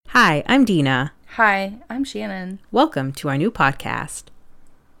Hi, I'm Dina. Hi, I'm Shannon. Welcome to our new podcast.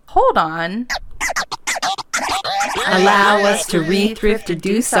 Hold on. Allow us to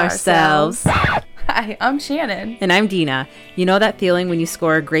re-thriftiduce ourselves. Hi, I'm Shannon. And I'm Dina. You know that feeling when you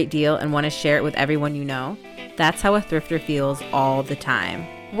score a great deal and want to share it with everyone you know? That's how a thrifter feels all the time.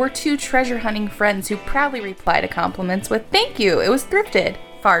 We're two treasure hunting friends who proudly reply to compliments with "thank you, it was thrifted"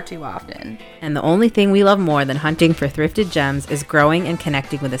 far too often. And the only thing we love more than hunting for thrifted gems is growing and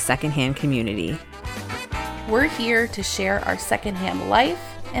connecting with a secondhand community. We're here to share our secondhand life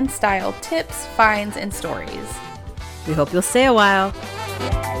and style tips, finds, and stories. We hope you'll stay a while.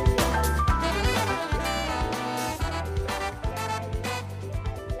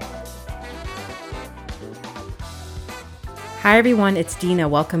 Hi everyone, it's Dina.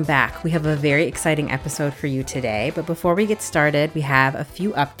 Welcome back. We have a very exciting episode for you today, but before we get started, we have a few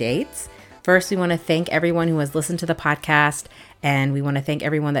updates. First, we want to thank everyone who has listened to the podcast, and we want to thank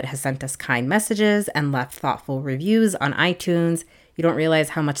everyone that has sent us kind messages and left thoughtful reviews on iTunes. You don't realize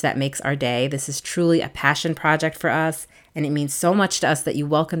how much that makes our day. This is truly a passion project for us, and it means so much to us that you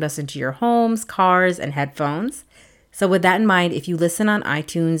welcomed us into your homes, cars, and headphones. So with that in mind, if you listen on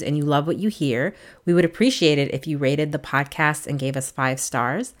iTunes and you love what you hear, we would appreciate it if you rated the podcast and gave us 5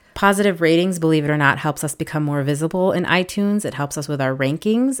 stars. Positive ratings, believe it or not, helps us become more visible in iTunes. It helps us with our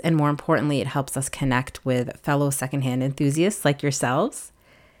rankings, and more importantly, it helps us connect with fellow secondhand enthusiasts like yourselves.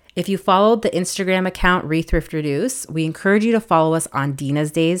 If you followed the Instagram account Re-Thriftiduce, we encourage you to follow us on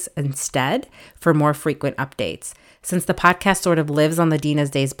Dina's Days instead for more frequent updates. Since the podcast sort of lives on the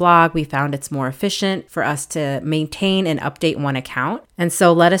Dina's Days blog, we found it's more efficient for us to maintain and update one account. And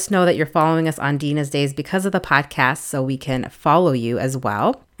so let us know that you're following us on Dina's Days because of the podcast so we can follow you as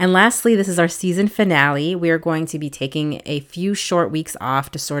well. And lastly, this is our season finale. We are going to be taking a few short weeks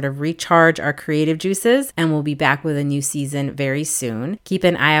off to sort of recharge our creative juices, and we'll be back with a new season very soon. Keep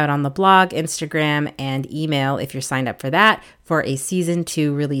an eye out on the blog, Instagram, and email if you're signed up for that for a season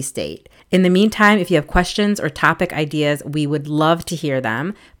 2 release date. In the meantime, if you have questions or topic ideas, we would love to hear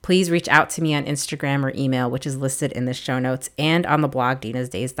them. Please reach out to me on Instagram or email, which is listed in the show notes and on the blog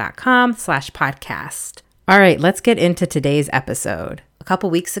dinasdays.com/podcast. All right, let's get into today's episode. A couple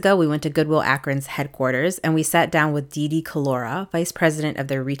weeks ago, we went to Goodwill Akron's headquarters and we sat down with Didi Kalora, Vice President of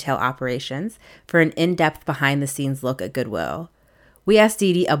their retail operations, for an in-depth behind-the-scenes look at Goodwill. We asked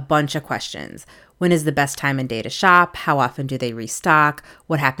Didi a bunch of questions. When is the best time and day to shop? How often do they restock?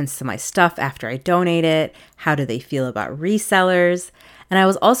 What happens to my stuff after I donate it? How do they feel about resellers? And I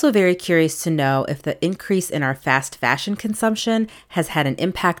was also very curious to know if the increase in our fast fashion consumption has had an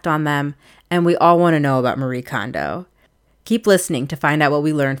impact on them. And we all want to know about Marie Kondo. Keep listening to find out what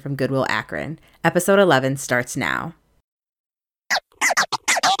we learned from Goodwill Akron. Episode 11 starts now.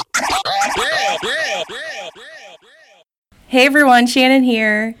 Hey everyone, Shannon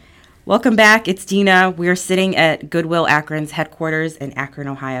here. Welcome back. It's Dina. We're sitting at Goodwill Akron's headquarters in Akron,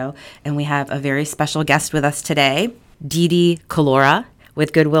 Ohio, and we have a very special guest with us today, Didi Kalora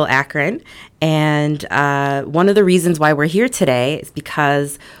with Goodwill Akron. And one of the reasons why we're here today is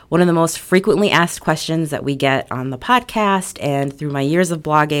because one of the most frequently asked questions that we get on the podcast and through my years of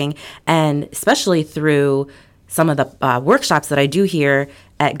blogging, and especially through some of the workshops that I do here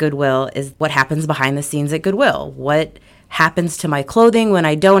at Goodwill, is what happens behind the scenes at Goodwill. What happens to my clothing when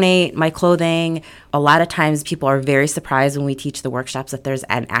I donate my clothing? A lot of times people are very surprised when we teach the workshops that there's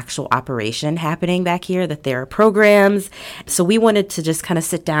an actual operation happening back here, that there are programs. So we wanted to just kind of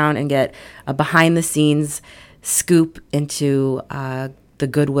sit down and get a behind the scenes scoop into the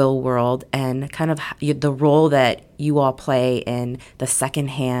Goodwill world and kind of the role that you all play in the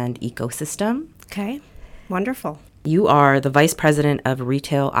secondhand ecosystem. Okay, wonderful. You are the Vice President of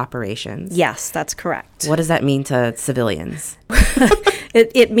Retail Operations. Yes, that's correct. What does that mean to civilians?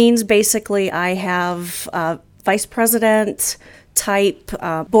 It means basically I have vice president type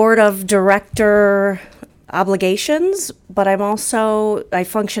board of director obligations, but I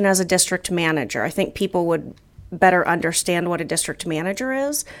function as a district manager. I think people would better understand what a district manager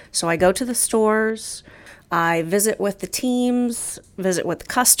is. So I go to the stores, I visit with the teams, visit with the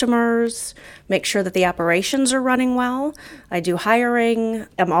customers, make sure that the operations are running well. I do hiring.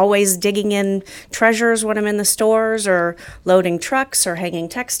 I'm always digging in treasures when I'm in the stores or loading trucks or hanging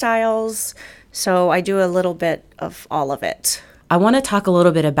textiles. So I do a little bit of all of it. I want to talk a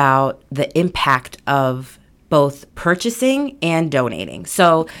little bit about the impact of both purchasing and donating.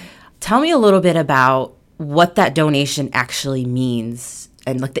 So tell me a little bit about what that donation actually means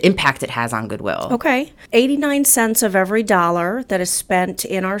and like the impact it has on Goodwill. Okay. 89 cents of every dollar that is spent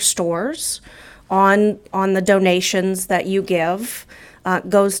in our stores on the donations that you give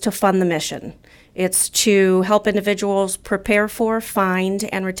goes to fund the mission. It's to help individuals prepare for, find,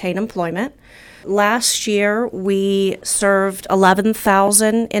 and retain employment. Last year, we served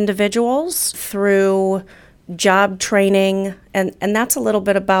 11,000 individuals through job training, and that's a little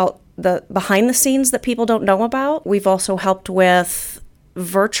bit about the behind the scenes that people don't know about. We've also helped with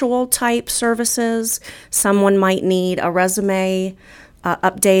virtual type services. Someone might need a resume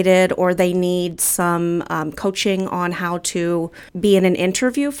updated, or they need some coaching on how to be in an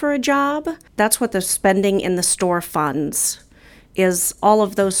interview for a job. That's what the spending in the store funds is, all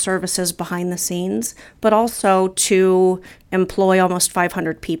of those services behind the scenes, but also to employ almost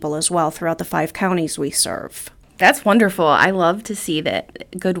 500 people as well throughout the 5 counties we serve. That's wonderful. I love to see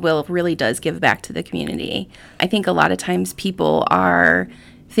that Goodwill really does give back to the community. I think a lot of times people are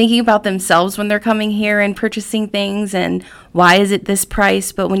thinking about themselves when they're coming here and purchasing things and why is it this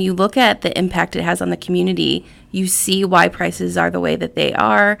price? But when you look at the impact it has on the community, you see why prices are the way that they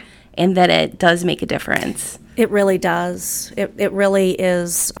are and that it does make a difference. It really does. It really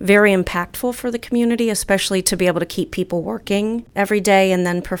is very impactful for the community, especially to be able to keep people working every day and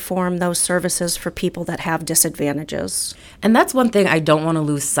then perform those services for people that have disadvantages. And that's one thing I don't want to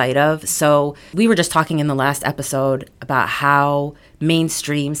lose sight of. So we were just talking in the last episode about how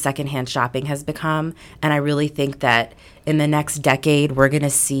mainstream secondhand shopping has become. And I really think that in the next decade, we're going to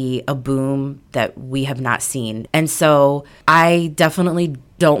see a boom that we have not seen. And so I definitely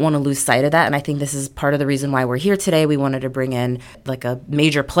don't want to lose sight of that. And I think this is part of the reason why we're here today. We wanted to bring in like a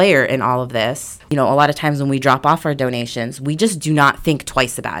major player in all of this. You know, a lot of times when we drop off our donations, we just do not think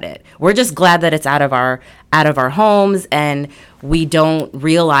twice about it. We're just glad that it's out of our homes, and we don't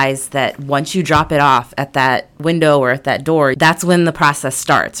realize that once you drop it off at that window or at that door, that's when the process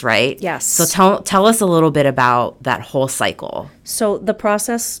starts, right? Yes. So tell us a little bit about that whole cycle. So the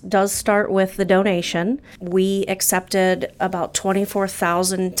process does start with the donation. We accepted about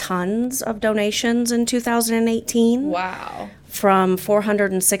 24,000 tons of donations in 2018. Wow. From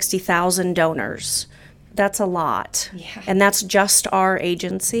 460,000 donors. That's a lot. Yeah. And that's just our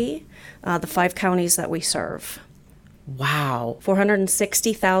agency, the 5 counties that we serve. Wow.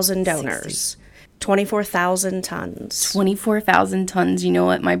 460,000 donors. 24,000 tons. 24,000 tons. You know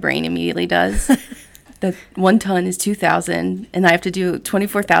what my brain immediately does? The 1 ton is 2,000, and I have to do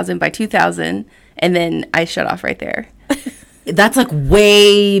 24,000 by 2,000, and then I shut off right there. That's like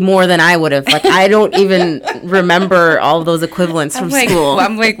way more than I would have. Like, I don't even remember all of those equivalents from school.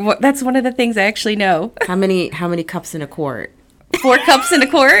 I'm like, what? That's one of the things I actually know. How many cups in a quart? 4 cups in a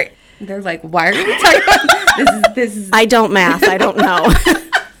quart. They're like, why are we talking about this? Is I don't math. I don't know.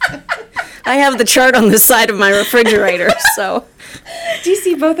 I have the chart on the side of my refrigerator, so. Do you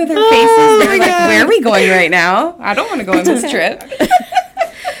see both of their faces? They're like, where are we going right now? I don't want to go on this trip.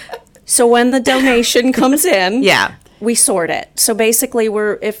 So when the donation comes in, Yeah. we sort it. So basically,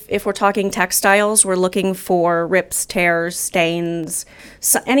 if we're talking textiles, we're looking for rips, tears, stains,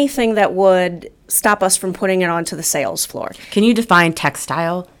 anything that would stop us from putting it onto the sales floor. Can you define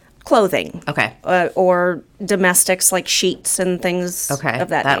textile? Clothing. Okay. Or domestics like sheets and things Okay. of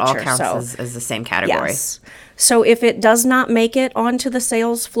that That nature. all counts as the same category. Yes. So if it does not make it onto the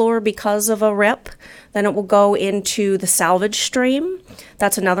sales floor because of a rip, then it will go into the salvage stream.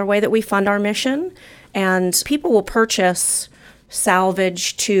 That's another way that we fund our mission. And people will purchase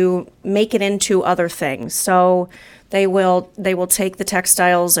salvage to make it into other things. So they will take the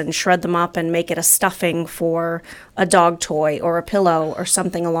textiles and shred them up and make it a stuffing for a dog toy or a pillow or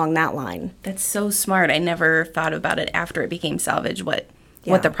something along that line. That's so smart. I never thought about it after it became salvage, what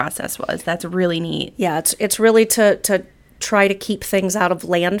the process was. That's really neat. Yeah, it's really to try to keep things out of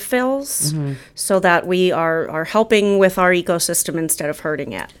landfills so that we are helping with our ecosystem instead of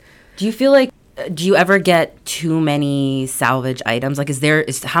hurting it. Do you feel like, do you ever get too many salvage items? Like,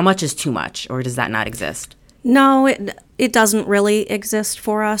 how much is too much, or does that not exist? No, it doesn't really exist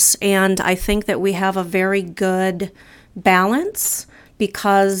for us, and I think that we have a very good balance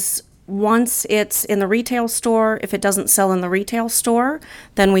because once it's in the retail store, if it doesn't sell in the retail store,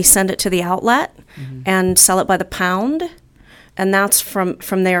 then we send it to the outlet and sell it by the pound, and that's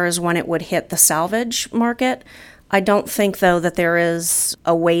from there is when it would hit the salvage market. I don't think, though, that there is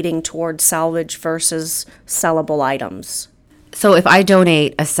a weighting towards salvage versus sellable items. So if I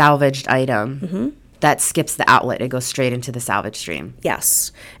donate a salvaged item, that skips the outlet. It goes straight into the salvage stream.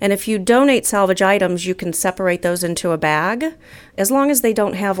 Yes. And if you donate salvage items, you can separate those into a bag, as long as they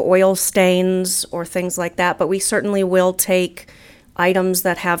don't have oil stains or things like that. But we certainly will take items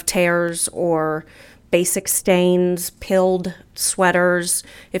that have tears or basic stains, pilled sweaters.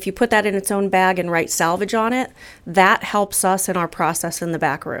 If you put that in its own bag and write salvage on it, that helps us in our process in the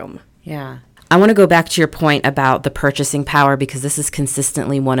back room. Yeah. I want to go back to your point about the purchasing power, because this is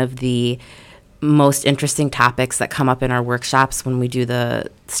consistently one of the most interesting topics that come up in our workshops when we do the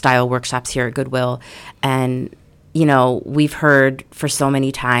style workshops here at Goodwill. And, you know, we've heard for so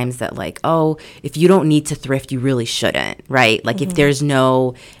many times that like, oh, if you don't need to thrift, you really shouldn't, right? Like if there's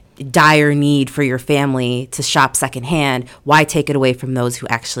no dire need for your family to shop secondhand, why take it away from those who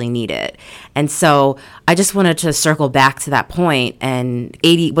actually need it? And so I just wanted to circle back to that point. And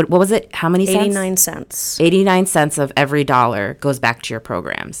what was it? How many cents? 89 cents. 89 cents of every dollar goes back to your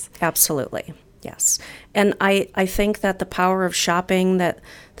programs. Absolutely. Yes. And I think that the power of shopping that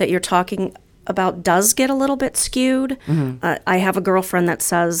you're talking about does get a little bit skewed. I have a girlfriend that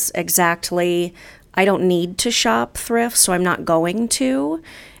says exactly, I don't need to shop thrift, so I'm not going to.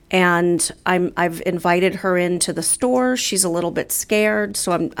 And I've invited her into the store. She's a little bit scared,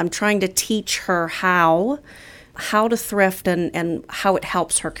 so I'm trying to teach her how to thrift and how it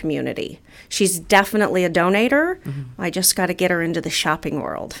helps her community. She's definitely a donator. I just got to get her into the shopping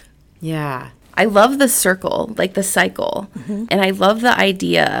world. Yeah. I love the circle, like the cycle. And I love the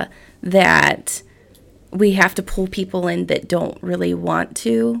idea that we have to pull people in that don't really want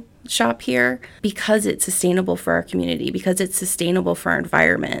to shop here because it's sustainable for our community, because it's sustainable for our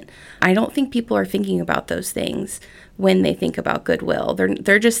environment. I don't think people are thinking about those things when they think about Goodwill.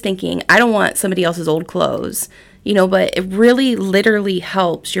 They're just thinking, I don't want somebody else's old clothes, you know, but it really literally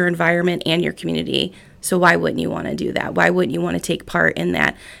helps your environment and your community. So why wouldn't you want to do that? Why wouldn't you want to take part in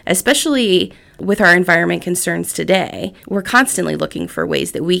that? Especially with our environment concerns today, we're constantly looking for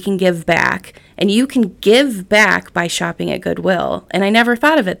ways that we can give back, and you can give back by shopping at Goodwill. And I never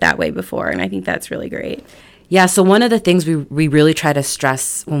thought of it that way before, and I think that's really great. Yeah, so one of the things we really try to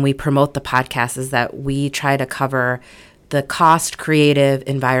stress when we promote the podcast is that we try to cover the cost, creative,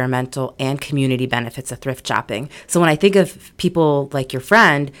 environmental, and community benefits of thrift shopping. So when I think of people like your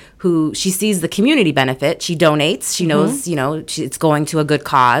friend who she sees the community benefit, she donates, she knows, you know, it's going to a good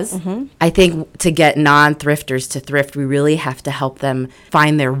cause. I think to get non-thrifters to thrift, we really have to help them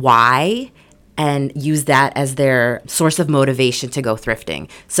find their why and use that as their source of motivation to go thrifting.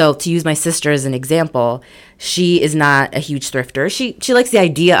 So to use my sister as an example, she is not a huge thrifter. She likes the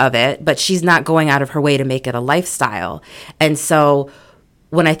idea of it, but she's not going out of her way to make it a lifestyle. And so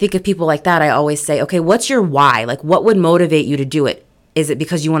when I think of people like that, I always say, okay, what's your why? Like, what would motivate you to do it? Is it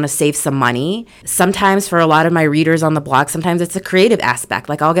because you want to save some money? Sometimes for a lot of my readers on the blog, sometimes it's a creative aspect.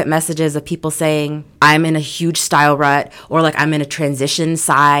 Like I'll get messages of people saying, I'm in a huge style rut, or like I'm in a transition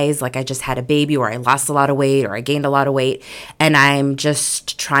size, like I just had a baby, or I lost a lot of weight, or I gained a lot of weight, and I'm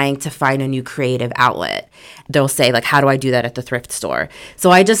just trying to find a new creative outlet. They'll say, like, how do I do that at the thrift store?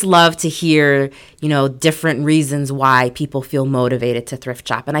 So I just love to hear, you know, different reasons why people feel motivated to thrift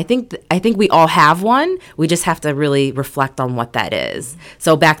shop. And I think we all have one. We just have to really reflect on what that is.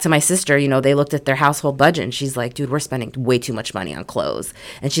 So back to my sister, you know, they looked at their household budget and she's like, dude, we're spending way too much money on clothes.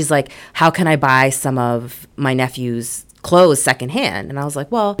 And she's like, how can I buy some of my nephew's clothes secondhand? And I was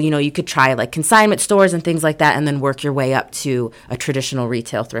like, well, you know, you could try like consignment stores and things like that and then work your way up to a traditional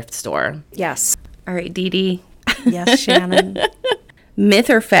retail thrift store. Yes. All right, Dee Dee. Yes, Shannon. Myth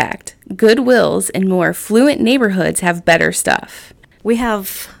or fact, Goodwills in more affluent neighborhoods have better stuff? We have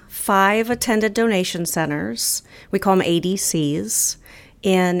 5 attended donation centers. We call them ADCs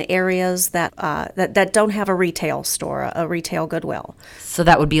in areas that don't have a retail store, a retail Goodwill. So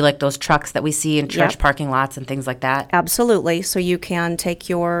that would be like those trucks that we see in church Yep. parking lots and things like that? Absolutely. So you can take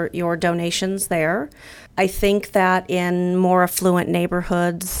your donations there. I think that in more affluent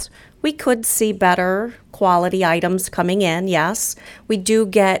neighborhoods, we could see better quality items coming in, yes. We do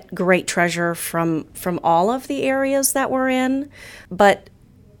get great treasure from all of the areas that we're in, but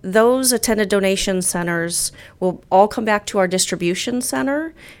those attended donation centers will all come back to our distribution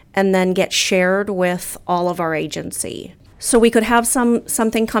center and then get shared with all of our agency. So we could have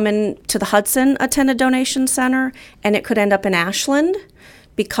something come in to the Hudson attended donation center, and it could end up in Ashland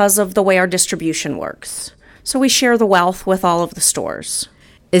because of the way our distribution works. So we share the wealth with all of the stores.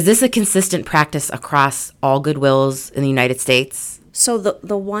 Is this a consistent practice across all Goodwills in the United States? So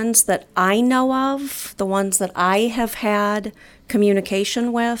the ones that I know of, the ones that I have had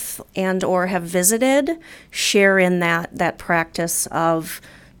communication with and or have visited, share in that practice of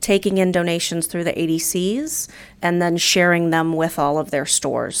taking in donations through the ADCs and then sharing them with all of their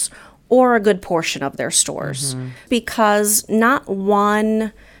stores or a good portion of their stores. Because not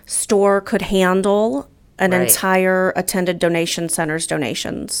one store could handle an Right. entire attended donation center's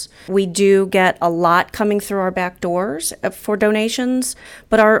donations. We do get a lot coming through our back doors for donations,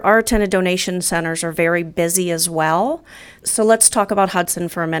 but our attended donation centers are very busy as well. So let's talk about Hudson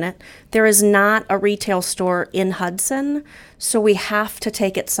for a minute. There is not a retail store in Hudson, so we have to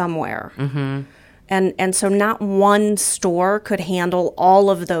take it somewhere. And so not one store could handle all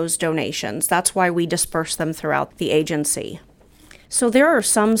of those donations. That's why we disperse them throughout the agency. So there are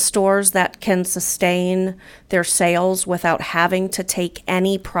some stores that can sustain their sales without having to take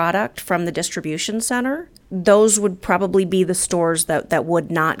any product from the distribution center. Those would probably be the stores that would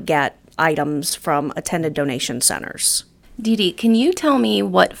not get items from attended donation centers. Dee Dee, can you tell me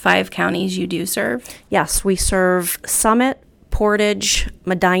what 5 counties you do serve? Yes, we serve Summit, Portage,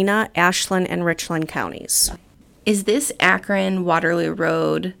 Medina, Ashland, and Richland counties. Is this Akron, Waterloo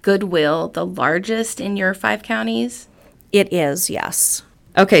Road, Goodwill the largest in your 5 counties? It is, yes.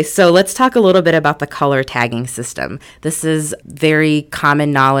 Okay, so let's talk a little bit about the color tagging system. This is very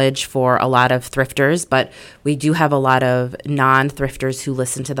common knowledge for a lot of thrifters, but we do have a lot of non-thrifters who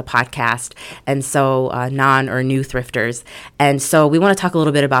listen to the podcast, and so non or new thrifters. And so we want to talk a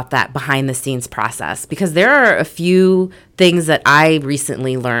little bit about that behind the scenes process, because there are a few things that I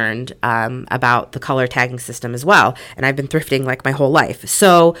recently learned about the color tagging system as well. And I've been thrifting like my whole life.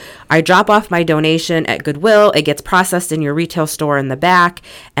 So I drop off my donation at Goodwill. It gets processed in your retail store in the back,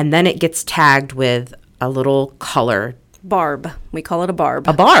 and then it gets tagged with a little color. Barb. We call it a barb.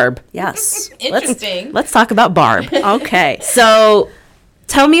 A barb. Yes. Interesting. Let's talk about barb. Okay. So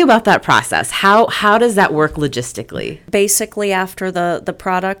tell me about that process. How does that work logistically? Basically, after the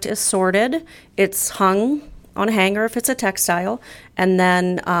product is sorted, it's hung on a hanger if it's a textile, and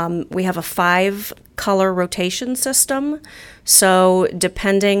then we have a 5-color rotation system. So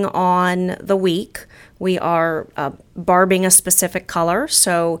depending on the week, we are barbing a specific color.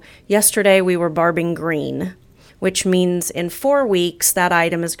 So yesterday we were barbing green, which means in 4 weeks that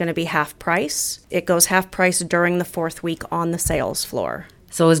item is going to be half price. It goes half price during the 4th week on the sales floor.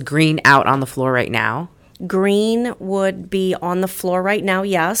 So is green out on the floor right now? Green would be on the floor right now,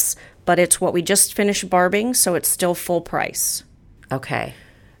 yes, but it's what we just finished barbing, so it's still full price. Okay.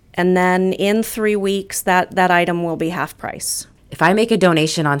 And then in 3 weeks, that item will be half price. If I make a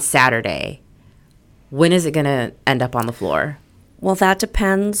donation on Saturday, when is it going to end up on the floor? Well, that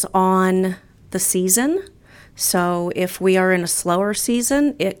depends on the season. So if we are in a slower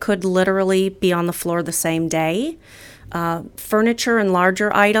season, it could literally be on the floor the same day. Furniture and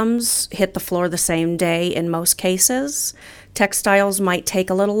larger items hit the floor the same day in most cases. Textiles might take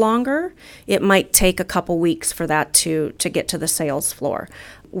a little longer. It might take a couple weeks for that to get to the sales floor.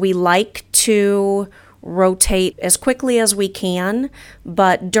 We like to rotate as quickly as we can,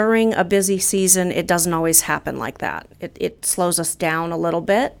 but during a busy season, it doesn't always happen like that. It slows us down a little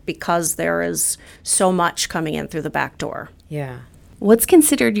bit because there is so much coming in through the back door. Yeah. What's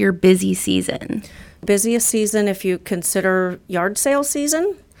considered your busy season? Busiest season, if you consider yard sale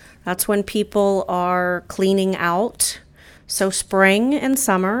season, that's when people are cleaning out. So spring and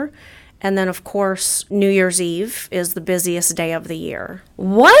summer. And then, of course, New Year's Eve is the busiest day of the year.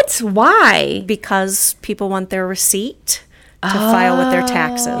 What? Why? Because people want their receipt to file with their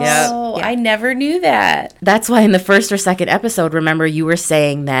taxes. Oh, I never knew that. That's why in the first or second episode, remember, you were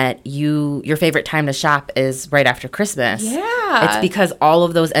saying that your favorite time to shop is right after Christmas. Yeah. It's because all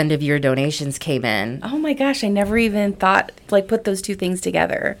of those end of year donations came in. Oh my gosh, I never even thought, put those two things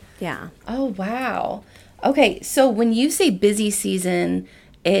together. Yeah. Oh, wow. Okay, so when you say busy season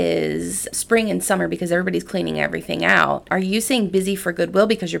is spring and summer because everybody's cleaning everything out, are you saying busy for Goodwill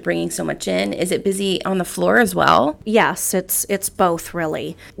because you're bringing so much in? Is it busy on the floor as well? Yes, it's both,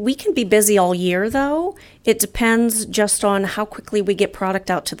 really. We can be busy all year, though. It depends just on how quickly we get product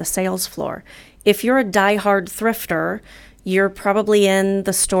out to the sales floor. If you're a diehard thrifter, you're probably in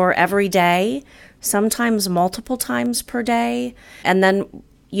the store every day, sometimes multiple times per day. And then,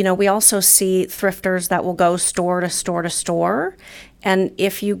 we also see thrifters that will go store to store to store. And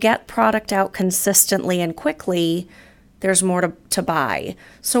if you get product out consistently and quickly, there's more to buy.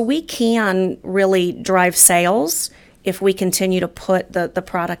 So we can really drive sales if we continue to put the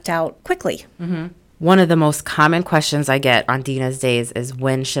product out quickly. Mm-hmm. One of the most common questions I get on Dina's Days is,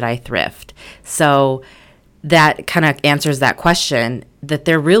 when should I thrift? So that kind of answers that question, that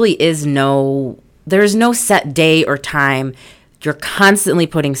there really is there's no set day or time. You're constantly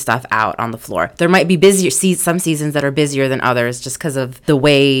putting stuff out on the floor. There might be some seasons that are busier than others just because of the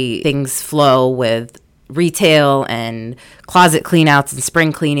way things flow with retail and closet cleanouts and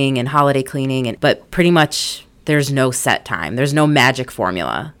spring cleaning and holiday cleaning. But pretty much there's no set time. There's no magic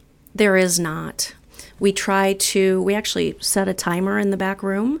formula. There is not. We actually set a timer in the back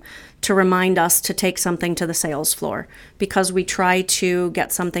room to remind us to take something to the sales floor because we try to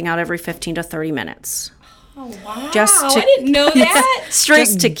get something out every 15 to 30 minutes. Oh, wow. I didn't know that.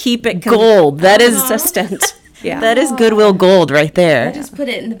 Just to keep it gold. That is consistent. Yeah. That is Goodwill gold right I there. just put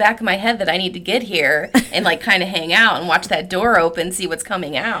it in the back of my head that I need to get here and like kind of hang out and watch that door open, see what's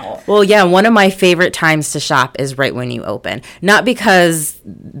coming out. Well, yeah, one of my favorite times to shop is right when you open. Not because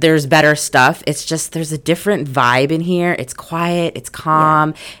there's better stuff. It's just there's a different vibe in here. It's quiet. It's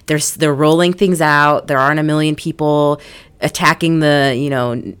calm. They're rolling things out. There aren't a million people attacking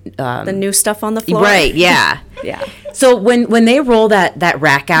the The new stuff on the floor. right. Yeah. Yeah. So when they roll that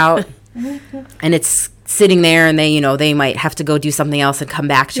rack out and it's sitting there and they might have to go do something else and come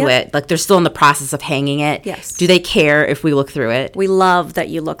back to Yep. it, like they're still in the process of hanging it. Yes. Do they care if we look through it? We love that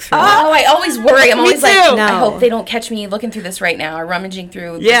you look through it. Oh, I always worry. I'm always like, too. I No. hope they don't catch me looking through this right now or rummaging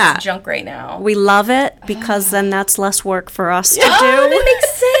through Yeah. this junk right now. We love it because then that's less work for us to Oh, that do. makes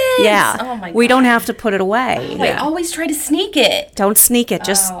sense. Yeah. Oh my God. We don't have to put it away. I always try to sneak it. Don't sneak it.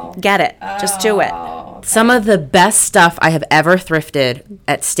 Just get it. Just do it. Some of the best stuff I have ever thrifted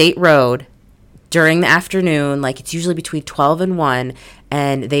at State Road during the afternoon, like it's usually between 12 and 1,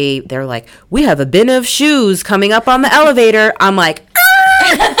 and they're like, we have a bin of shoes coming up on the elevator. I'm like,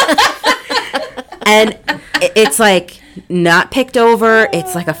 ah! And it's like not picked over.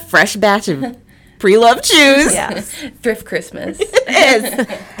 It's like a fresh batch of pre-loved shoes. Yeah. Thrift Christmas. It is.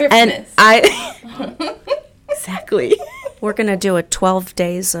 And I exactly. We're going to do a 12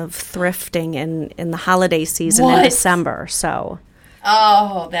 days of thrifting in the holiday season in What? December. So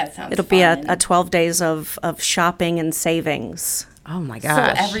Oh, that sounds it'll be a 12 days of shopping and savings. Oh my So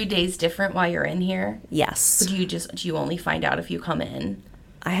gosh. every day's different while you're in here? Yes. Do you only find out if you come in?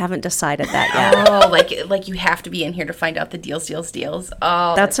 I haven't decided that yet. Oh, like you have to be in here to find out the deals.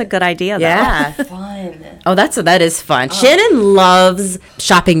 Oh, That's a good idea, though. Yeah. fun. Oh, that is fun. Shannon loves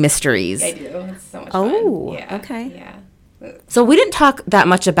shopping mysteries. I do. It's so much Oh, fun. Yeah. okay. Yeah. So we didn't talk that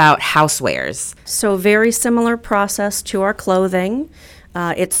much about housewares. So very similar process to our clothing.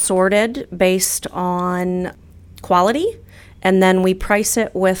 It's sorted based on quality, and then we price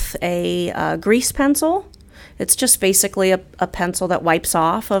it with a grease pencil. It's just basically a pencil that wipes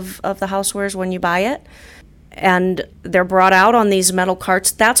off of the housewares when you buy it. And they're brought out on these metal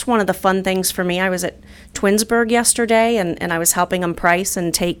carts. That's one of the fun things for me. I was at Twinsburg yesterday, and I was helping them price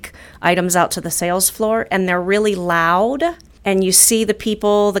and take items out to the sales floor, and they're really loud. And you see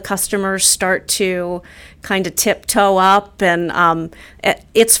the customers start to kind of tiptoe up, and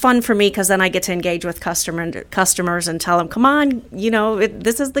it's fun for me because then I get to engage with customers and tell them, come on,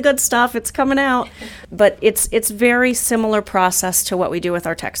 this is the good stuff, it's coming out. But it's very similar process to what we do with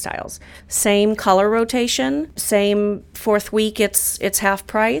our textiles. Same color rotation, same fourth week, it's half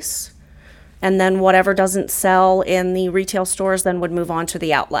price. And then whatever doesn't sell in the retail stores then would move on to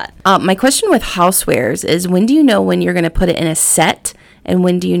the outlet. My question with housewares is when do you know when you're going to put it in a set and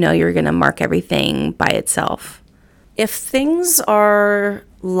when do you know you're going to mark everything by itself? If things are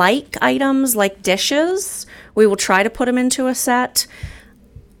like items, like dishes, we will try to put them into a set.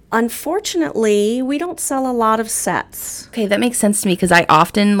 Unfortunately, we don't sell a lot of sets. Okay, that makes sense to me because I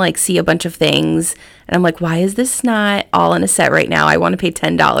often see a bunch of things and I'm like, why is this not all in a set right now? I want to pay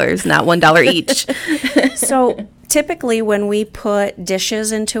 $10, not $1 each. So typically when we put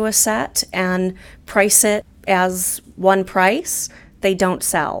dishes into a set and price it as one price, they don't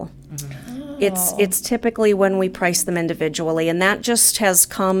sell. It's typically when we price them individually, and that just has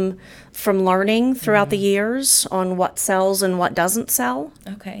come from learning throughout the years on what sells and what doesn't sell.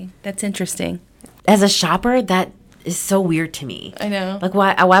 Okay, that's interesting. As a shopper, that is so weird to me. I know. Like,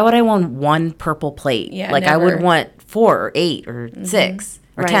 why would I want one purple plate? Yeah, like, I would never. want 4 or 8 or 6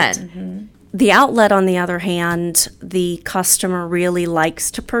 or Right. 10. The outlet, on the other hand, the customer really likes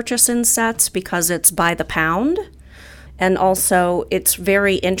to purchase in sets because it's by the pound. And also, it's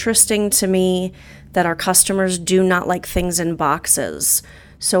very interesting to me that our customers do not like things in boxes.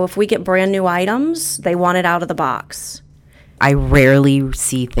 So if we get brand new items, they want it out of the box. I rarely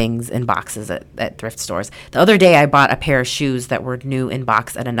see things in boxes at thrift stores. The other day, I bought a pair of shoes that were new in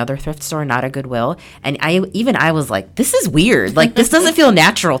box at another thrift store, not a Goodwill. And I was like, this is weird. Like, this doesn't feel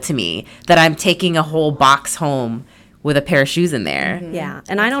natural to me that I'm taking a whole box home with a pair of shoes in there. Yeah,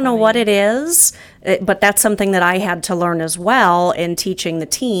 and I don't know what it is, but that's something that I had to learn as well in teaching the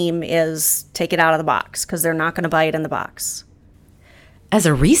team is take it out of the box because they're not going to buy it in the box. As a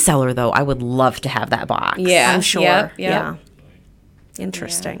reseller, though, I would love to have that box. Yeah, I'm sure. Yep. Yeah.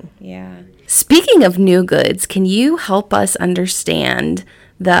 Interesting. Yeah. Speaking of new goods, can you help us understand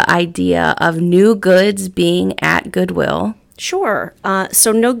the idea of new goods being at Goodwill? Sure.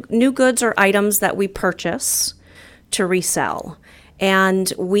 So new goods are items that we purchase to resell.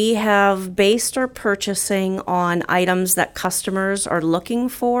 And we have based our purchasing on items that customers are looking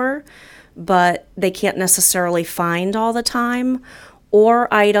for, but they can't necessarily find all the time,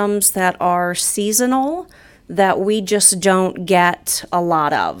 or items that are seasonal that we just don't get a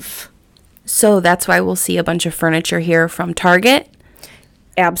lot of. So that's why we'll see a bunch of furniture here from Target.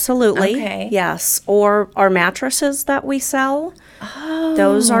 Absolutely. Okay. Yes. Or our mattresses that we sell. Oh.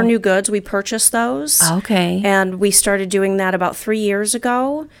 Those are new goods. We purchase those. Okay. And we started doing that about 3 years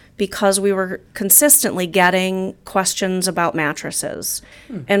ago because we were consistently getting questions about mattresses.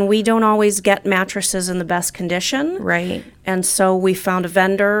 And we don't always get mattresses in the best condition. Right. And so we found a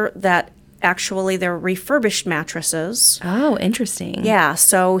vendor that actually they're refurbished mattresses. Oh, interesting. Yeah,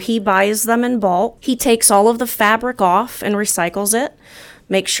 so he buys them in bulk. He takes all of the fabric off and recycles it.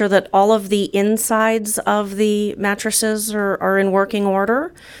 Make sure that all of the insides of the mattresses are in working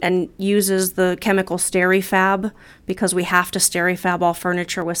order, and uses the chemical SteriFab because we have to SteriFab all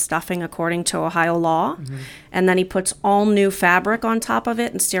furniture with stuffing according to Ohio law. And then he puts all new fabric on top of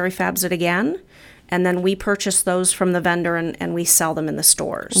it and SteriFabs it again. And then we purchase those from the vendor and we sell them in the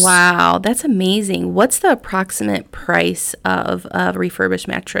stores. Wow, that's amazing. What's the approximate price of a refurbished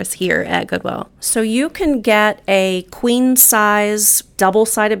mattress here at Goodwill? So you can get a queen size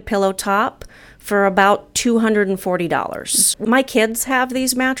double-sided pillow top for about $240. My kids have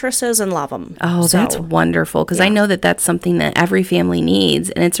these mattresses and love them. Oh, that's wonderful, because I know that that's something that every family needs,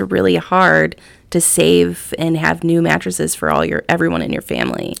 and it's really hard to save and have new mattresses for everyone in your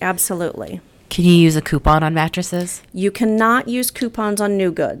family. Absolutely. Can you use a coupon on mattresses? You cannot use coupons on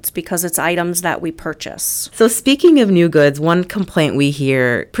new goods because it's items that we purchase. So speaking of new goods, one complaint we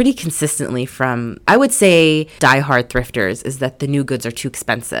hear pretty consistently from, I would say, diehard thrifters is that the new goods are too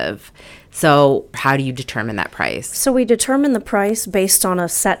expensive. So how do you determine that price? So we determine the price based on a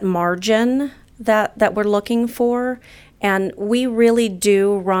set margin that we're looking for. And we really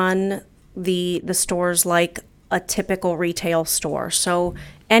do run the stores like a typical retail store. So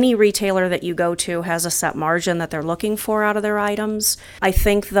any retailer that you go to has a set margin that they're looking for out of their items. I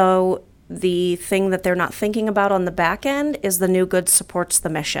think, though, the thing that they're not thinking about on the back end is the new goods supports the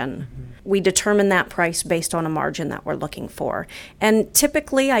mission. We determine that price based on a margin that we're looking for. And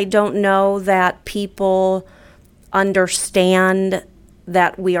typically, I don't know that people understand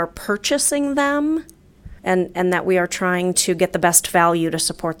that we are purchasing them and that we are trying to get the best value to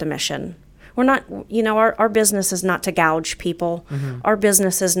support the mission. We're not, our business is not to gouge people. Our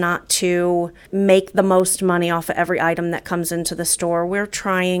business is not to make the most money off of every item that comes into the store. We're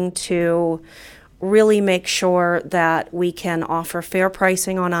trying to really make sure that we can offer fair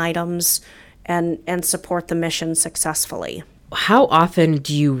pricing on items and support the mission successfully. How often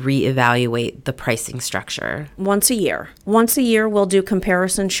do you reevaluate the pricing structure? Once a year. Once a year, we'll do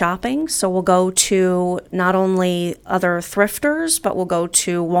comparison shopping. So we'll go to not only other thrifters, but we'll go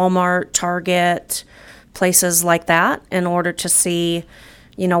to Walmart, Target, places like that in order to see,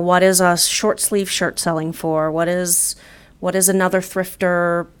 what is a short sleeve shirt selling for? What is another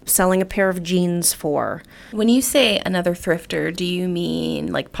thrifter selling a pair of jeans for? When you say another thrifter, do you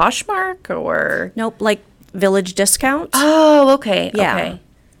mean like Poshmark or? Nope, like Village Discount. Oh, okay. Yeah. Okay.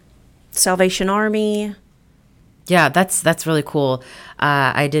 Salvation Army. Yeah, that's really cool.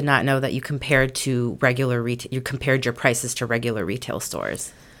 I did not know that you compared to regular retail. You compared your prices to regular retail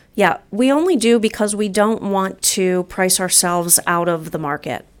stores. Yeah, we only do because we don't want to price ourselves out of the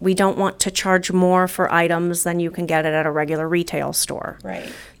market. We don't want to charge more for items than you can get it at a regular retail store.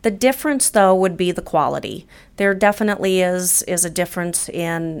 Right. The difference, though, would be the quality. There definitely is a difference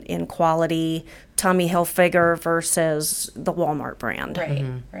in quality, Tommy Hilfiger versus the Walmart brand. Right,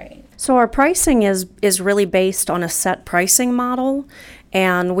 right. So our pricing is really based on a set pricing model,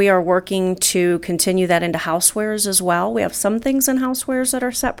 and we are working to continue that into housewares as well. We have some things in housewares that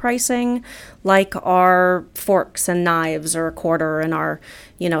are set pricing, like our forks and knives are $0.25, and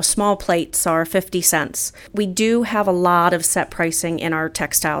our small plates are 50 cents. We do have a lot of set pricing in our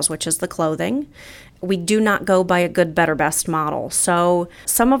textiles, which is the clothing. We do not go by a good, better, best model. So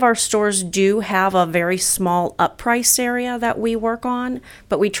some of our stores do have a very small up price area that we work on,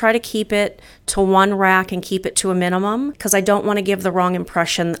 but we try to keep it to one rack and keep it to a minimum because I don't want to give the wrong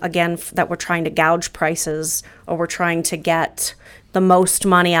impression, again, that we're trying to gouge prices or we're trying to get the most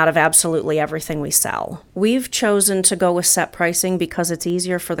money out of absolutely everything we sell. We've chosen to go with set pricing because it's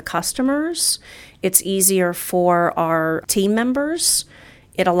easier for the customers. It's easier for our team members.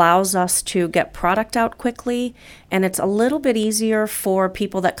 It allows us to get product out quickly, and it's a little bit easier for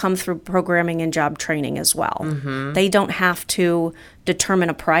people that come through programming and job training as well. They don't have to determine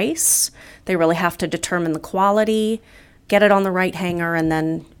a price. They really have to determine the quality, get it on the right hanger, and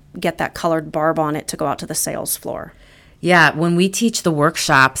then get that colored barb on it to go out to the sales floor. Yeah, when we teach the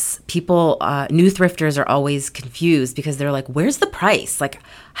workshops, people, new thrifters are always confused because they're like, where's the price? Like,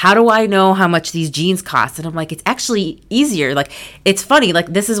 how do I know how much these jeans cost? And I'm like, it's actually easier. Like, it's funny. Like,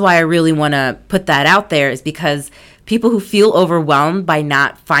 this is why I really want to put that out there, is because people who feel overwhelmed by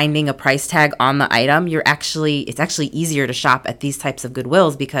not finding a price tag on the item, it's actually easier to shop at these types of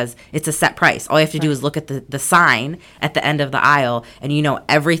Goodwills because it's a set price. All you have to do is look at the sign at the end of the aisle, and you know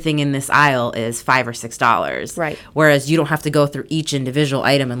everything in this aisle is $5 or $6. Right. Whereas you don't have to go through each individual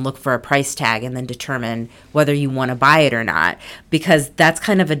item and look for a price tag and then determine whether you want to buy it or not, because that's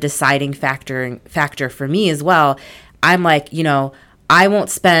kind of a deciding factor for me as well. I'm like, you know, I won't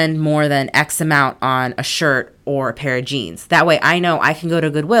spend more than X amount on a shirt or a pair of jeans. That way I know I can go to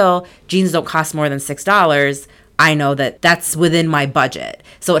Goodwill. Jeans don't cost more than $6. I know that that's within my budget.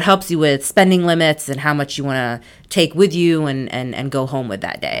 So it helps you with spending limits and how much you want to take with you and go home with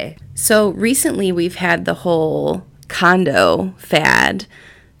that day. So recently we've had the whole condo fad.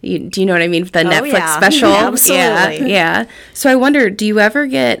 Do you know what I mean? The Netflix special. Absolutely. Yeah. So I wonder, do you ever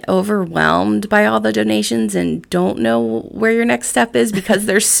get overwhelmed by all the donations and don't know where your next step is because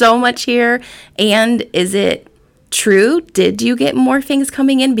there's so much here? And is it true? Did you get more things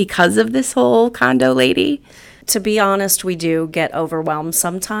coming in because of this whole condo lady? To be honest, we do get overwhelmed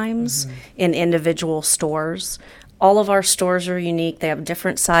sometimes in individual stores. All of our stores are unique. They have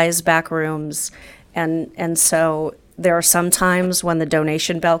different size back rooms. And so there are some times when the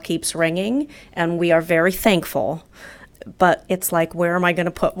donation bell keeps ringing, and we are very thankful. But it's like, where am I going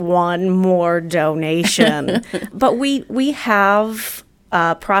to put one more donation? But we have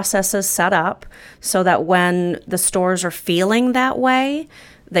processes set up so that when the stores are feeling that way,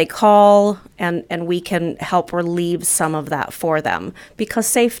 they call and we can help relieve some of that for them, because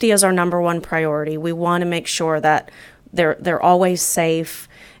safety is our number one priority. We want to make sure that they're always safe.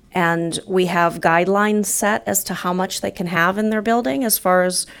 And we have guidelines set as to how much they can have in their building as far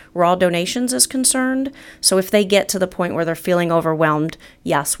as raw donations is concerned. So if they get to the point where they're feeling overwhelmed,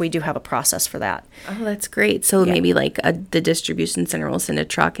 yes, we do have a process for that. Oh, that's great. So maybe like the distribution center will send a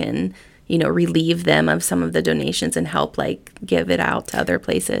truck and, you know, relieve them of some of the donations and help like give it out to other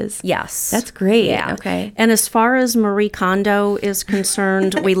places. Yes. That's great. Yeah. Okay. And as far as Marie Kondo is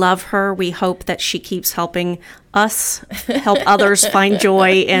concerned, we love her. We hope that she keeps helping us help others find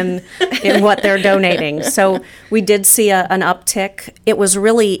joy in what they're donating. So we did see an uptick. It was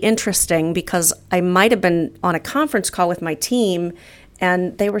really interesting because I might have been on a conference call with my team,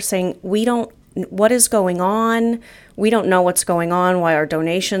 and they were saying, what is going on? We don't know what's going on, why our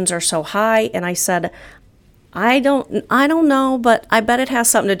donations are so high. And I said, I don't know, but I bet it has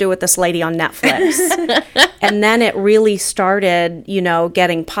something to do with this lady on Netflix. And then it really started,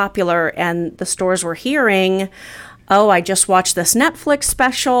 getting popular, and the stores were hearing, oh, I just watched this Netflix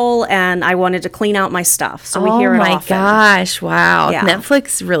special and I wanted to clean out my stuff. So we hear it often. Oh my gosh, wow. Yeah.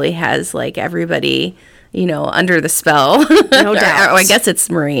 Netflix really has like everybody, under the spell. No doubt. I guess it's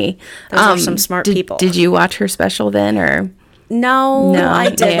Marie. Those are some smart people. Did you watch her special then, or? No, I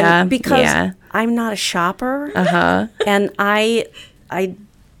didn't, because I'm not a shopper. Uh-huh. And I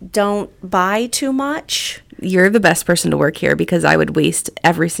don't buy too much. You're the best person to work here, because I would waste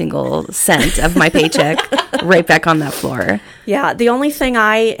every single cent of my paycheck right back on that floor. Yeah, the only thing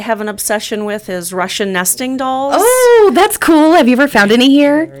I have an obsession with is Russian nesting dolls. Oh, that's cool. Have you ever found any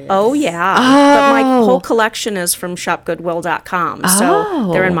here? Oh, yeah. Oh. But my whole collection is from shopgoodwill.com.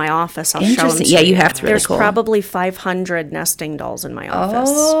 So they're in my office. I'll show them to you. Yeah, you have to. Really There's cool. probably 500 nesting dolls in my office.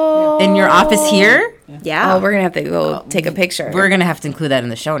 Oh. In your office here? Yeah. Oh, we're going to have to go take a picture. We're going to have to include that in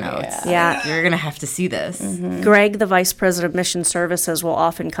the show notes. Yeah. You're going to have to see this. Mm-hmm. Greg, the Vice President of Mission Services, will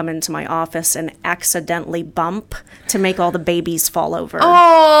often come into my office and accidentally bump to make all the babies fall over.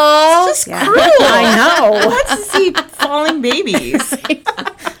 Oh, It's Yeah. cruel. I know. Who wants to see falling babies?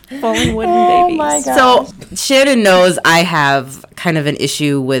 Falling wooden babies. my God. So Shannon knows I have kind of an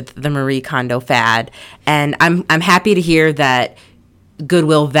issue with the Marie Kondo fad, and I'm happy to hear that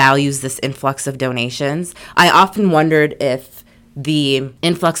Goodwill values this influx of donations. I often wondered if the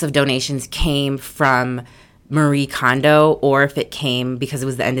influx of donations came from Marie Kondo or if it came because it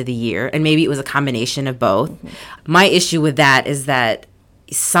was the end of the year, and maybe it was a combination of both. Mm-hmm. My issue with that is that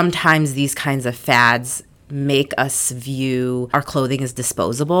sometimes these kinds of fads make us view our clothing as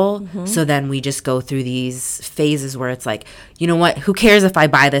disposable. Mm-hmm. So then we just go through these phases where it's like, you know what, who cares if I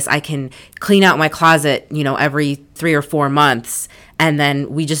buy this? I can clean out my closet, every 3 or 4 months. And then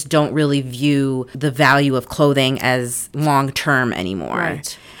we just don't really view the value of clothing as long-term anymore.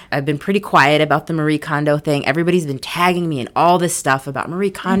 Right. I've been pretty quiet about the Marie Kondo thing. Everybody's been tagging me in all this stuff about Marie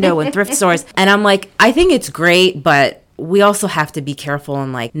Kondo and thrift stores. And I'm like, I think it's great, but we also have to be careful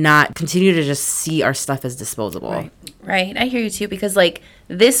and not continue to just see our stuff as disposable. Right. Right. I hear you too, because like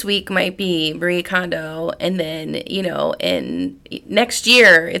this week might be Marie Kondo, and then, in next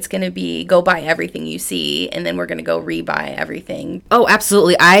year it's going to be go buy everything you see, and then we're going to go rebuy everything. Oh,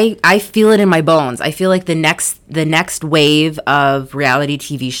 absolutely. I feel it in my bones. I feel like the next wave of reality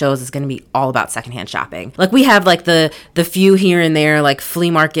TV shows is going to be all about secondhand shopping. Like we have like the few here and there, like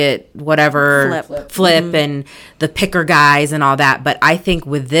flea market, whatever, flip and the picker guys and all that. But I think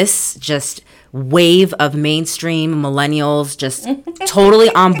with this just wave of mainstream millennials just totally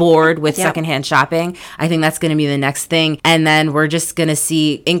on board with secondhand shopping, I think that's going to be the next thing. And then we're just going to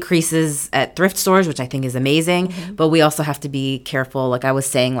see increases at thrift stores, which I think is amazing. But we also have to be careful. Like I was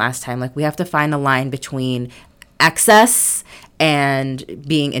saying last time, like we have to find a line between excess and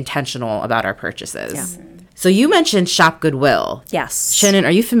being intentional about our purchases. Yeah. So you mentioned Shop Goodwill. Yes. Shannon,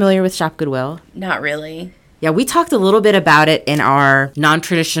 are you familiar with Shop Goodwill? Not really. Yeah, we talked a little bit about it in our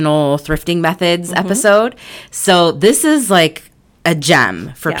non-traditional thrifting methods episode. So this is like a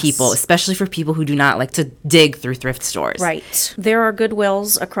gem for people, especially for people who do not like to dig through thrift stores. Right. There are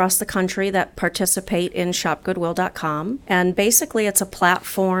Goodwills across the country that participate in shopgoodwill.com. And basically it's a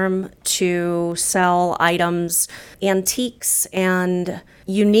platform to sell items, antiques and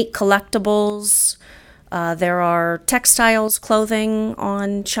unique collectibles. There are textiles, clothing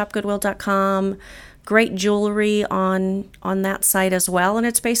on shopgoodwill.com. Great jewelry on that site as well, and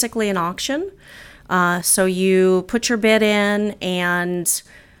it's basically an auction. So you put your bid in, and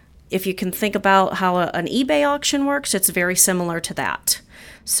if you can think about how an eBay auction works, it's very similar to that.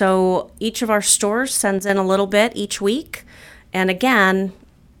 So each of our stores sends in a little bit each week, and again,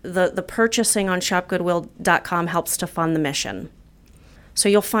 the purchasing on shopgoodwill.com helps to fund the mission. So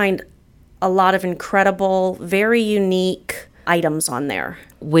you'll find a lot of incredible, very unique items on there.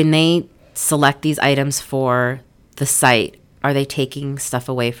 When they select these items for the site, are they taking stuff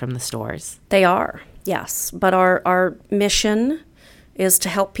away from the stores? They are, yes. But our mission is to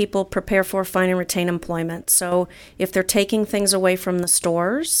help people prepare for, find, and retain employment. So if they're taking things away from the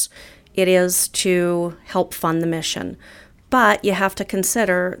stores, it is to help fund the mission. But you have to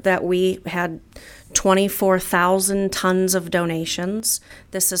consider that we had 24,000 tons of donations.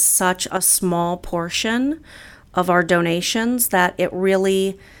 This is such a small portion of our donations that it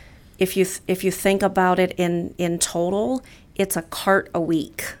really, if you think about it in total, it's a cart a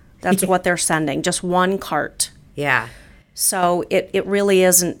week. That's what they're sending, just one cart. Yeah. So it really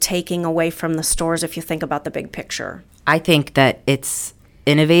isn't taking away from the stores if you think about the big picture. I think that it's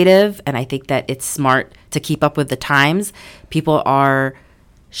innovative, and I think that it's smart to keep up with the times. People are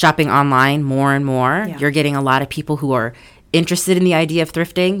shopping online more and more. Yeah. You're getting a lot of people who are interested in the idea of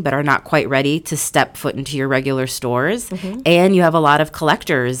thrifting but are not quite ready to step foot into your regular stores. And you have a lot of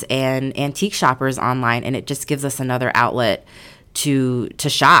collectors and antique shoppers online, and it just gives us another outlet to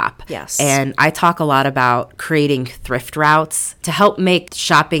shop. Yes. And I talk a lot about creating thrift routes to help make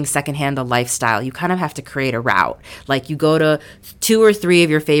shopping secondhand a lifestyle. You kind of have to create a route. Like you go to 2 or 3 of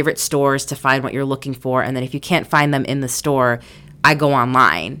your favorite stores to find what you're looking for, and then if you can't find them in the store, I go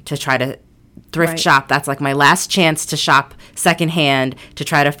online to try to thrift shop. That's like my last chance to shop secondhand, to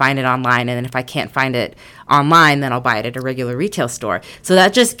try to find it online. And then if I can't find it online, then I'll buy it at a regular retail store. So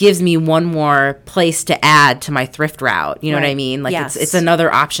that just gives me one more place to add to my thrift route. You know what I mean? Like it's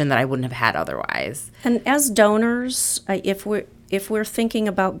another option that I wouldn't have had otherwise. And as donors, if we're thinking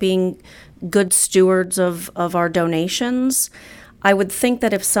about being good stewards of our donations, I would think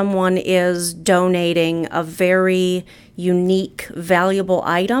that if someone is donating a very unique, valuable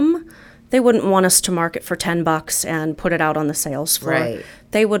item, they wouldn't want us to mark it for $10 and put it out on the sales floor. Right.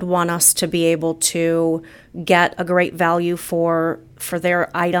 They would want us to be able to get a great value for their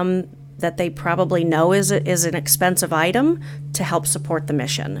item that they probably know is an expensive item to help support the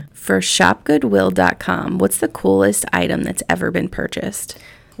mission. For shopgoodwill.com, what's the coolest item that's ever been purchased?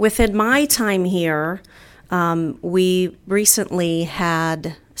 Within my time here, we recently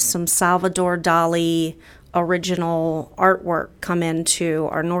had some Salvador Dali original artwork come into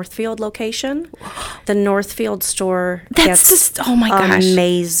our Northfield location. The Northfield store gets just, oh my gosh,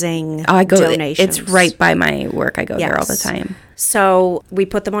 amazing donations. It's right by my work. I go there all the time. So we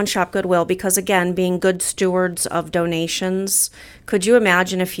put them on Shop Goodwill because, again, being good stewards of donations, could you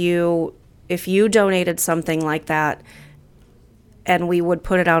imagine if you donated something like that and we would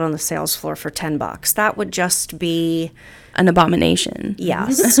put it out on the sales floor for $10? That would just be an abomination.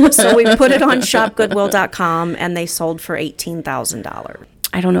 Yes. So we put it on shopgoodwill.com and they sold for $18,000.